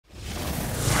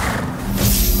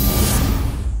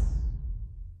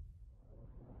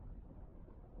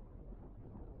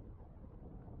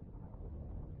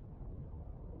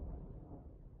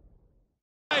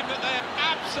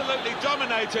absolutely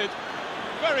dominated.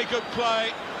 Very good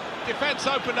play. Defence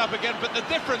opened up again, but the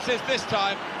difference is this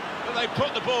time that they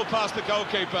put the ball past the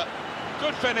goalkeeper.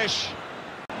 Good finish.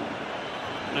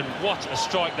 And what a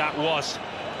strike that was.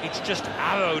 It's just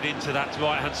arrowed into that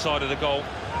right-hand side of the goal.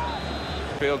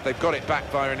 They've got it back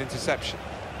via an interception.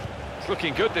 It's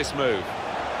looking good, this move.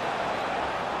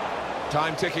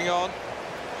 Time ticking on.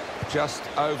 Just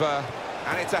over.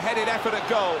 And it's a headed effort at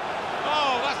goal.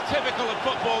 Oh, that's typical of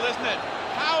football, isn't it?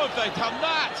 How have they done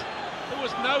that? There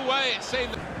was no way it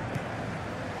seemed...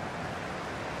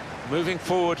 Moving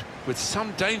forward with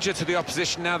some danger to the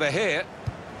opposition now they're here.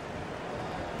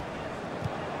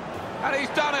 And he's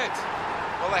done it!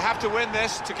 Well, they have to win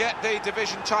this to get the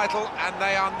division title, and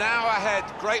they are now ahead.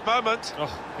 Great moment.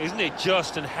 Oh, isn't it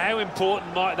just, and how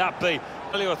important might that be?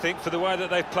 I think, for the way that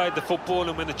they've played the football,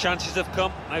 and when the chances have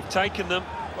come, they've taken them.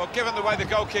 Well, given the way the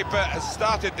goalkeeper has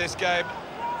started this game,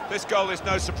 this goal is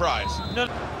no surprise. No.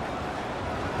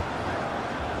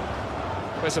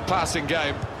 It's a passing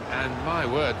game, and my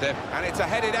word, and it's a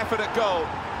headed effort at goal,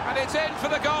 and it's in for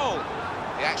the goal.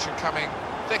 The action coming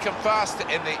thick and fast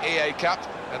in the EA Cup,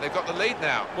 and they've got the lead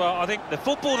now. Well, I think the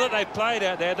football that they've played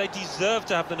out there, they deserve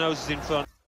to have the noses in front.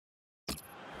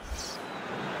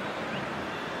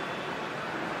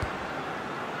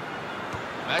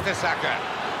 Mertesacker.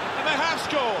 And they have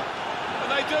scored,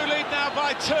 and they do lead now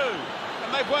by 2,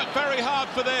 and they've worked very hard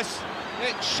for this.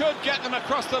 It should get them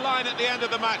across the line at the end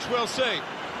of the match, we'll see.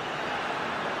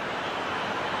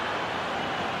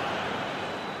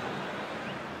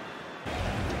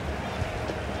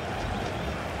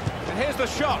 And here's the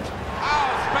shot. How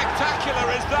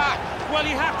spectacular is that? Well,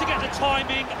 you have to get the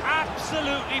timing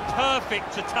absolutely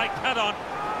perfect to take that on,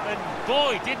 and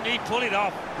boy, didn't he pull it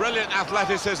off. Brilliant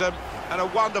athleticism and a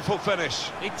wonderful finish.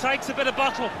 It takes a bit of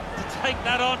battle to take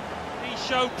that on. He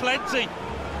showed plenty.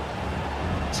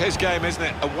 It's his game, isn't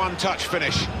it? A one-touch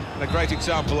finish, and a great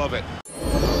example of it.